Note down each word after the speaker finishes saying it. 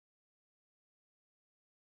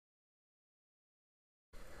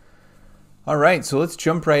All right, so let's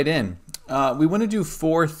jump right in. We want to do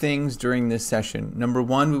 4 things during this session. Number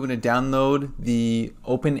 1, we want to download the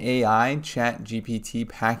OpenAI ChatGPT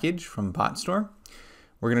package from BotStore.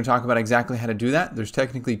 We're going to talk about exactly how to do that. There's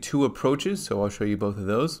technically 2 approaches, so I'll show you both of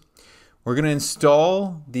those. We're going to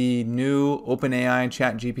install the new OpenAI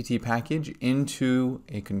ChatGPT package into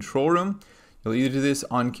a control room. You'll either do this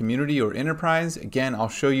on Community or Enterprise. Again, I'll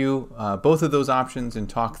show you both of those options and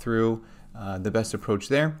talk through the best approach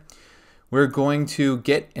there. We're going to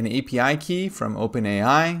get an API key from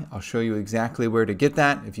OpenAI. I'll show you exactly where to get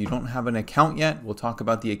that. If you don't have an account yet, we'll talk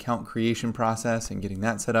about the account creation process and getting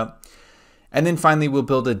that set up. And then finally, we'll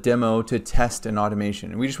build a demo to test an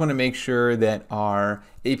automation. And we just want to make sure that our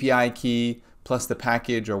API key plus the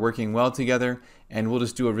package are working well together. And we'll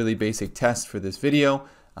just do a really basic test for this video.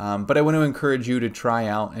 But I want to encourage you to try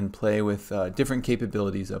out and play with different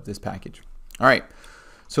capabilities of this package. All right,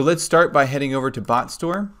 so let's start by heading over to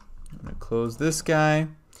BotStore. I'm going to close this guy.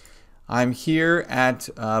 I'm here at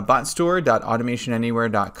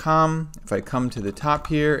botstore.automationanywhere.com. If I come to the top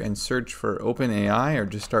here and search for OpenAI or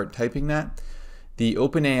just start typing that, the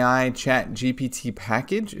OpenAI ChatGPT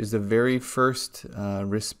package is the very first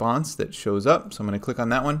response that shows up. So I'm going to click on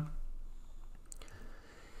that one.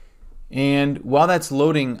 And while that's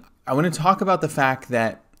loading, I want to talk about the fact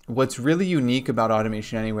that what's really unique about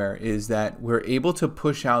Automation Anywhere is that we're able to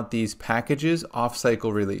push out these packages off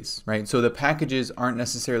cycle release, right? So the packages aren't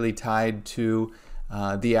necessarily tied to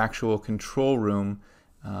the actual control room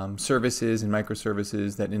services and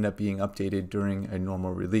microservices that end up being updated during a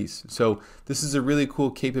normal release. So this is a really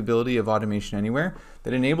cool capability of Automation Anywhere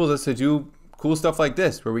that enables us to do cool stuff like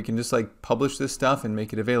this, where we can just like publish this stuff and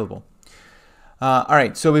make it available. All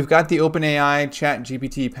right, so we've got the OpenAI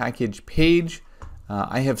ChatGPT package page.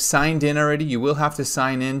 I have signed in already. You will have to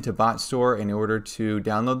sign in to BotStore in order to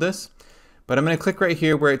download this. But I'm going to click right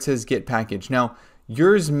here where it says Get Package. Now,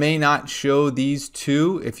 yours may not show these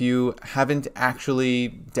 2 if you haven't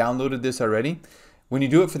actually downloaded this already. When you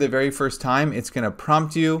do it for the very first time, it's going to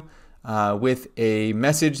prompt you with a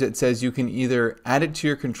message that says you can either add it to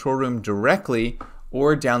your control room directly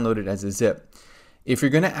or download it as a zip. If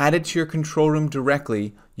you're going to add it to your control room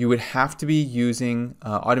directly, you would have to be using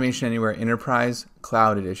Automation Anywhere Enterprise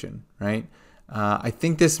Cloud Edition, right? I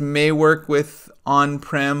think this may work with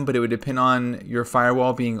on-prem, but it would depend on your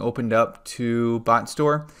firewall being opened up to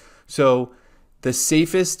BotStore. So the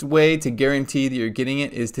safest way to guarantee that you're getting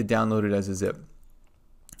it is to download it as a zip.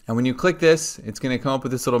 And when you click this, it's going to come up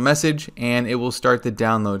with this little message, and it will start the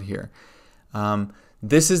download here.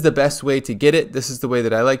 This is the best way to get it. This is the way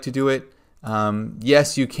that I like to do it.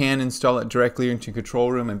 Yes, you can install it directly into your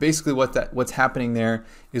control room, and basically what's happening there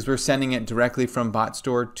is we're sending it directly from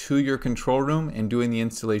BotStore to your control room and doing the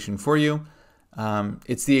installation for you.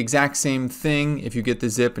 It's the exact same thing if you get the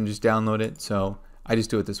zip and just download it, so I just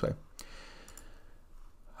do it this way.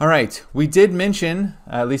 All right, we did mention,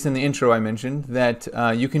 at least in the intro I mentioned, that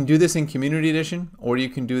you can do this in Community Edition or you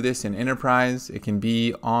can do this in Enterprise. It can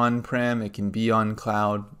be on-prem, it can be on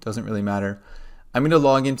cloud, doesn't really matter. I'm going to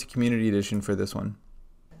log into Community Edition for this one.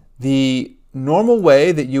 The normal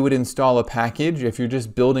way that you would install a package if you're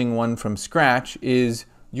just building one from scratch is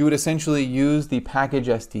you would essentially use the package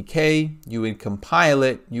SDK, you would compile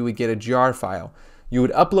it, you would get a jar file. You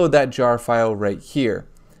would upload that jar file right here.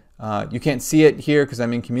 You can't see it here because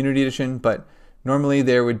I'm in Community Edition, but normally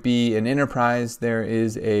there would be an Enterprise, there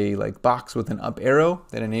is a box with an up arrow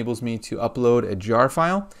that enables me to upload a jar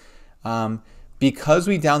file. Because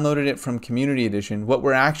we downloaded it from Community Edition, what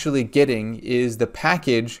we're actually getting is the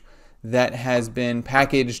package that has been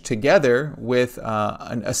packaged together with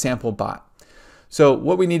a sample bot. So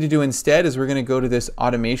what we need to do instead is we're going to go to this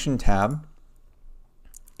Automation tab,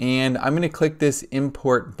 and I'm going to click this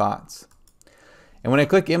Import Bots. And when I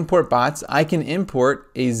click Import Bots, I can import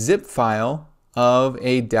a zip file of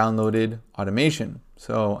a downloaded automation.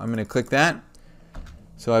 So I'm going to click that.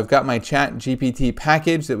 So I've got my ChatGPT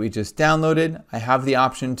package that we just downloaded. I have the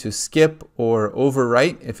option to skip or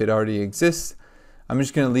overwrite if it already exists. I'm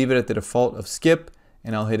just going to leave it at the default of skip,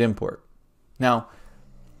 and I'll hit import. Now,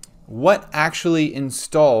 what actually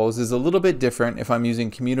installs is a little bit different if I'm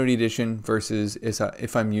using Community Edition versus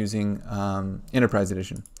if I'm using Enterprise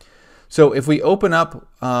Edition. So if we open up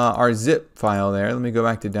our zip file there, let me go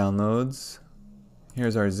back to downloads.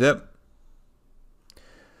 Here's our zip.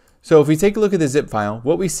 So if we take a look at the zip file,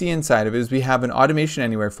 what we see inside of it is we have an Automation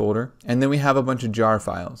Anywhere folder, and then we have a bunch of jar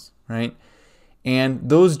files, right? And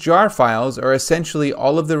those jar files are essentially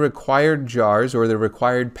all of the required jars or the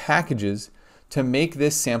required packages to make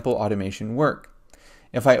this sample automation work.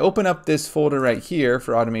 If I open up this folder right here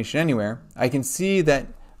for Automation Anywhere, I can see that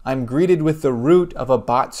I'm greeted with the root of a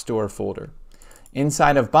bot store folder.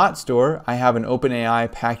 Inside of bot store, I have an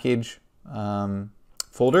OpenAI package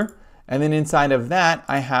folder. And then inside of that,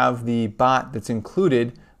 I have the bot that's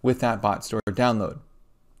included with that bot store download.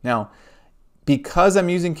 Now, because I'm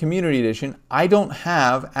using Community Edition, I don't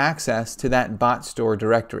have access to that bot store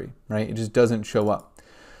directory, right? It just doesn't show up.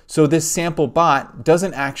 So this sample bot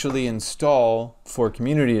doesn't actually install for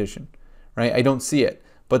Community Edition, right? I don't see it,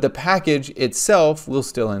 but the package itself will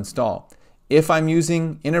still install. If I'm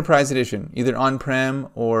using Enterprise Edition, either on-prem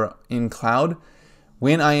or in cloud,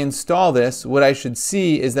 when I install this, what I should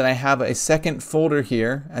see is that I have a second folder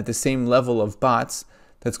here at the same level of bots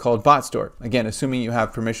that's called Bot Store. Again, assuming you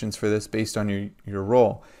have permissions for this based on your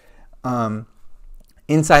role.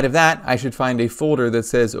 Inside of that, I should find a folder that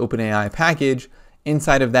says OpenAI package.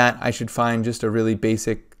 Inside of that, I should find just a really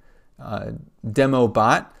basic demo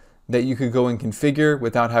bot that you could go and configure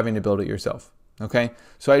without having to build it yourself. Okay,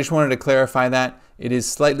 so I just wanted to clarify that. It is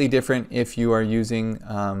slightly different if you are using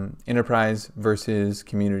Enterprise versus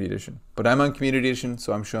Community Edition. But I'm on Community Edition,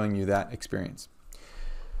 so I'm showing you that experience.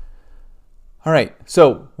 All right,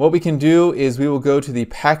 so what we can do is we will go to the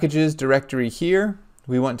packages directory here.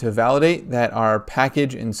 We want to validate that our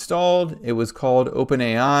package installed. It was called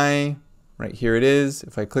OpenAI. Right here it is.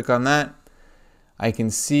 If I click on that, I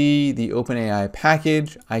can see the OpenAI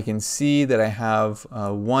package. I can see that I have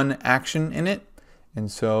one action in it.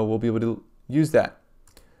 And so we'll be able to use that.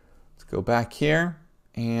 Let's go back here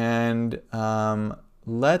and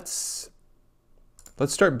let's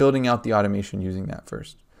start building out the automation using that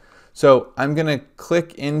first. So I'm going to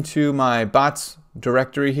click into my bots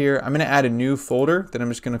directory here. I'm going to add a new folder that I'm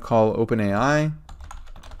just going to call OpenAI.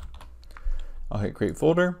 I'll hit create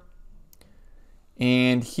folder.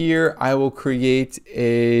 And here I will create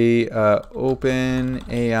a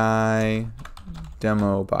OpenAI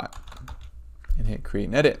demo bot and hit create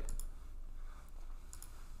and edit.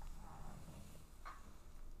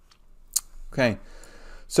 Okay,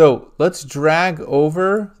 so let's drag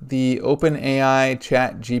over the OpenAI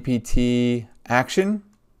ChatGPT action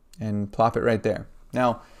and plop it right there.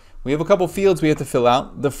 Now, we have a couple fields we have to fill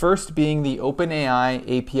out. The first being the OpenAI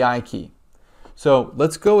API key. So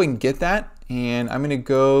let's go and get that. And I'm going to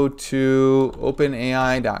go to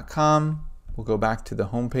openai.com. We'll go back to the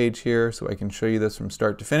home page here so I can show you this from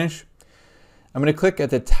start to finish. I'm going to click at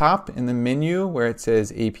the top in the menu where it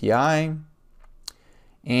says API.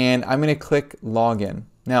 And I'm going to click Login.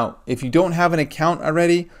 Now, if you don't have an account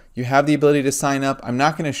already, you have the ability to sign up. I'm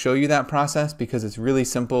not going to show you that process because it's really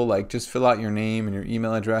simple. Like just fill out your name and your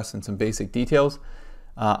email address and some basic details.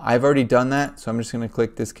 I've already done that, so I'm just going to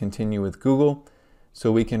click this Continue with Google so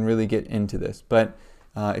we can really get into this. But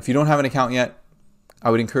if you don't have an account yet,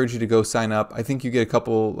 I would encourage you to go sign up. I think you get a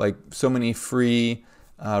couple, like so many free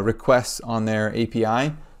requests on their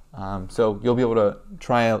API. So you'll be able to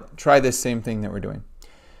try this same thing that we're doing.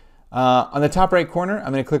 On the top right corner,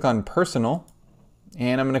 I'm going to click on Personal,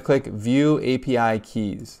 and I'm going to click View API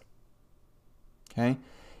Keys. Okay,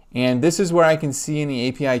 and this is where I can see any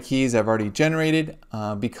API keys I've already generated.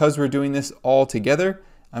 Because we're doing this all together,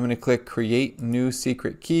 I'm going to click Create New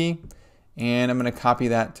Secret Key, and I'm going to copy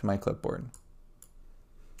that to my clipboard.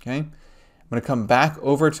 Okay, I'm going to come back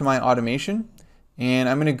over to my automation, and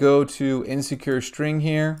I'm going to go to Insecure String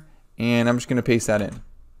here, and I'm just going to paste that in.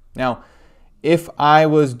 Now, if I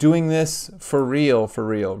was doing this for real,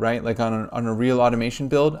 right? Like on a real automation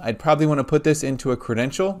build, I'd probably want to put this into a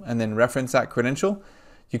credential and then reference that credential.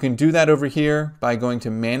 You can do that over here by going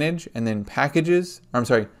to Manage and then Packages, or I'm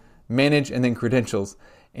sorry, Manage and then Credentials.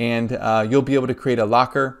 And you'll be able to create a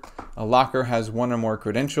locker. A locker has one or more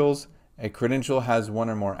credentials. A credential has one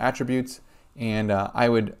or more attributes. And I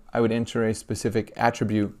would enter a specific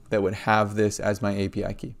attribute that would have this as my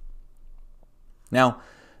API key. Now,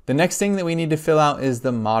 the next thing that we need to fill out is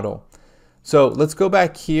the model. So let's go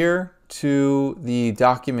back here to the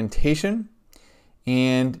documentation,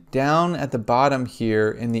 and down at the bottom here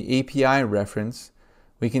in the API reference,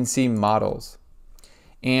 we can see models.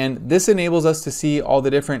 And this enables us to see all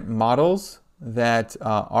the different models that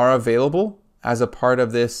are available as a part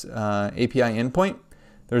of this API endpoint.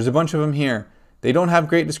 There's a bunch of them here. They don't have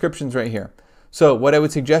great descriptions right here. So what I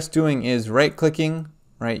would suggest doing is right-clicking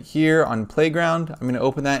right here on Playground. I'm going to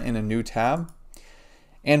open that in a new tab.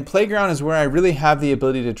 And Playground is where I really have the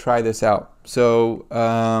ability to try this out. So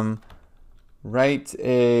write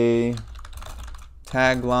a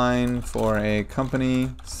tagline for a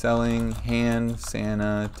company selling hand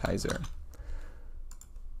sanitizer.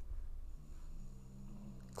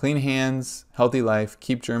 Clean hands, healthy life,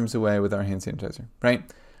 keep germs away with our hand sanitizer, right?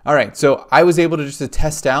 All right, so I was able to just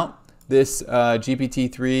test out this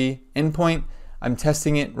GPT-3 endpoint. I'm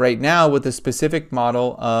testing it right now with a specific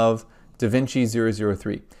model of DaVinci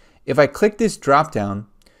 003. If I click this drop down,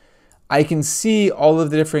 I can see all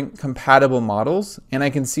of the different compatible models, and I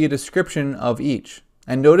can see a description of each.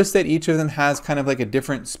 And notice that each of them has kind of like a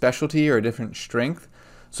different specialty or a different strength.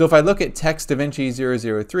 So if I look at Text DaVinci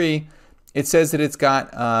 003, it says that it's got,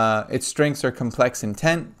 its strengths are complex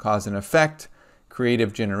intent, cause and effect,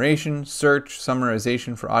 creative generation, search,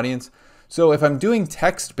 summarization for audience. So if I'm doing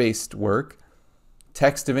text-based work,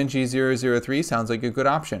 Text DaVinci 003 sounds like a good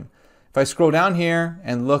option. If I scroll down here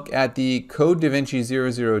and look at the Code DaVinci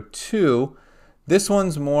 002, this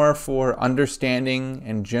one's more for understanding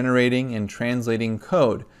and generating and translating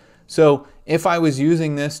code. So if I was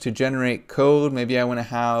using this to generate code, maybe I want to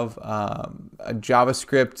have a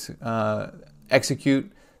JavaScript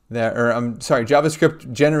execute that, or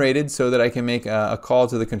JavaScript generated so that I can make a call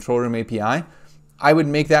to the control room API, I would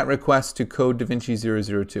make that request to Code DaVinci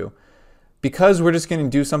 002. Because we're just going to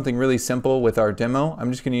do something really simple with our demo,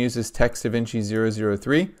 I'm just going to use this Text DaVinci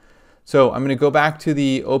 003. So I'm going to go back to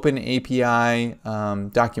the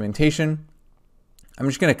OpenAI documentation. I'm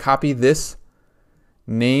just going to copy this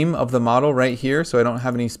name of the model right here so I don't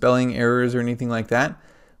have any spelling errors or anything like that.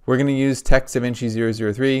 We're going to use Text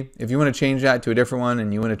DaVinci 003. If you want to change that to a different one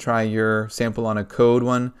and you want to try your sample on a code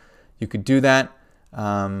one, you could do that.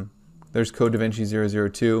 There's Code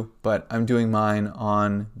DaVinci 002, but I'm doing mine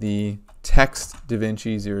on the Text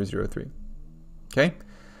DaVinci 003. Okay.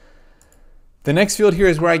 The next field here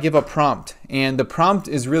is where I give a prompt, and the prompt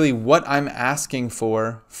is really what I'm asking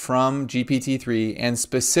for from GPT-3 and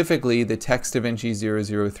specifically the Text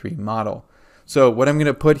DaVinci 003 model. So what I'm going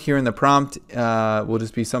to put here in the prompt will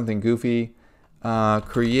just be something goofy.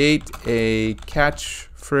 Create a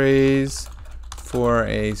catchphrase for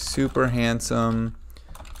a super handsome,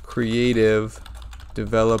 creative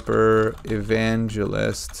developer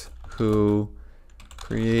evangelist who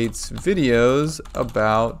creates videos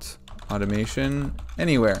about automation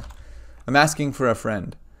anywhere. I'm asking for a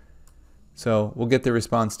friend. So we'll get the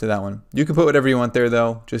response to that one. You can put whatever you want there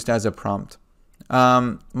though, just as a prompt.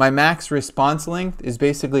 My max response length is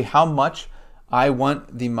basically how much I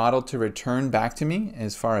want the model to return back to me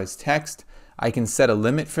as far as text. I can set a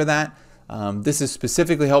limit for that. This is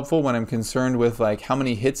specifically helpful when I'm concerned with like how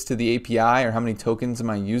many hits to the API or how many tokens am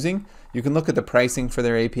I using. You can look at the pricing for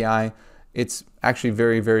their API. It's actually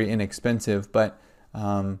very, very inexpensive, but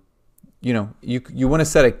you know, you want to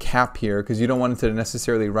set a cap here because you don't want it to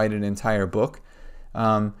necessarily write an entire book.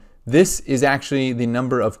 This is actually the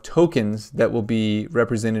number of tokens that will be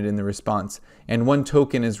represented in the response. And one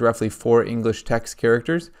token is roughly 4 English text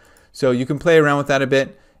characters. So you can play around with that a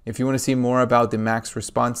bit. If you want to see more about the max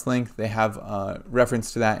response length, they have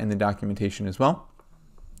reference to that in the documentation as well.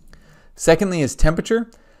 Secondly is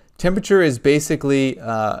temperature. Temperature is basically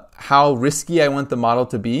how risky I want the model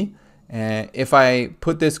to be. If I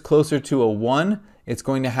put this closer to a 1, it's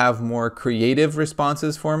going to have more creative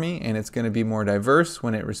responses for me, and it's going to be more diverse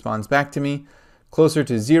when it responds back to me. Closer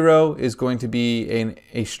to 0 is going to be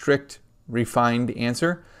a strict, refined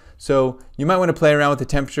answer. So you might want to play around with the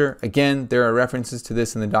temperature. Again, there are references to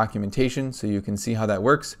this in the documentation, so you can see how that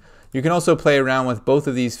works. You can also play around with both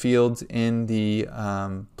of these fields in the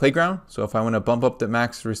playground. So if I want to bump up the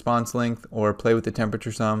max response length or play with the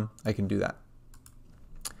temperature some, I can do that.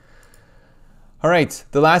 All right,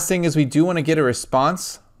 the last thing is we do want to get a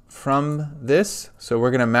response from this. So we're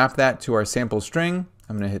going to map that to our sample string.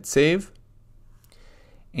 I'm going to hit save.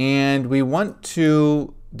 And we want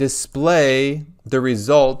to display the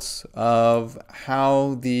results of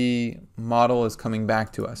how the model is coming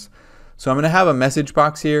back to us. So I'm going to have a message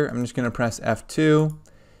box here. I'm just going to press F2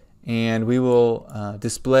 and we will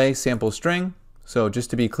display sample string. So just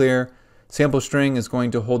to be clear, sample string is going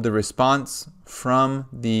to hold the response from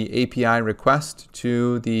the API request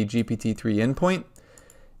to the GPT-3 endpoint,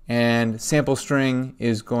 and sample string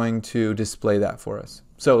is going to display that for us.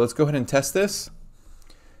 So let's go ahead and test this,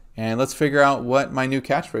 and let's figure out what my new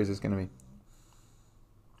catchphrase is going to be.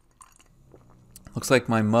 Looks like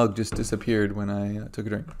my mug just disappeared when I took a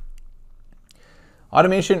drink.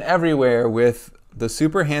 Automation everywhere with the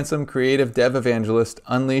super handsome creative dev evangelist.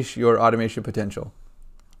 Unleash your automation potential.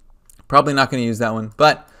 Probably not going to use that one,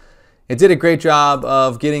 but it did a great job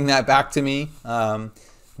of getting that back to me.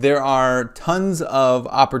 There are tons of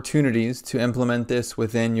opportunities to implement this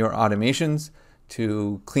within your automations,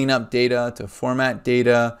 to clean up data, to format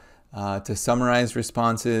data, to summarize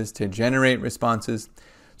responses, to generate responses.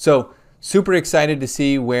 So super excited to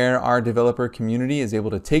see where our developer community is able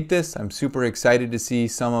to take this. I'm super excited to see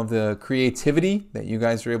some of the creativity that you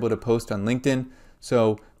guys are able to post on LinkedIn.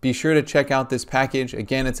 So be sure to check out this package.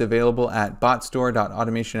 Again, it's available at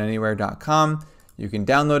botstore.automationanywhere.com. You can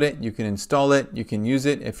download it, you can install it, you can use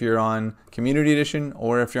it if you're on Community Edition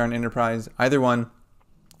or if you're on Enterprise, either one.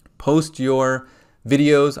 Post your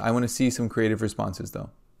videos. I want to see some creative responses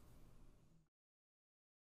though.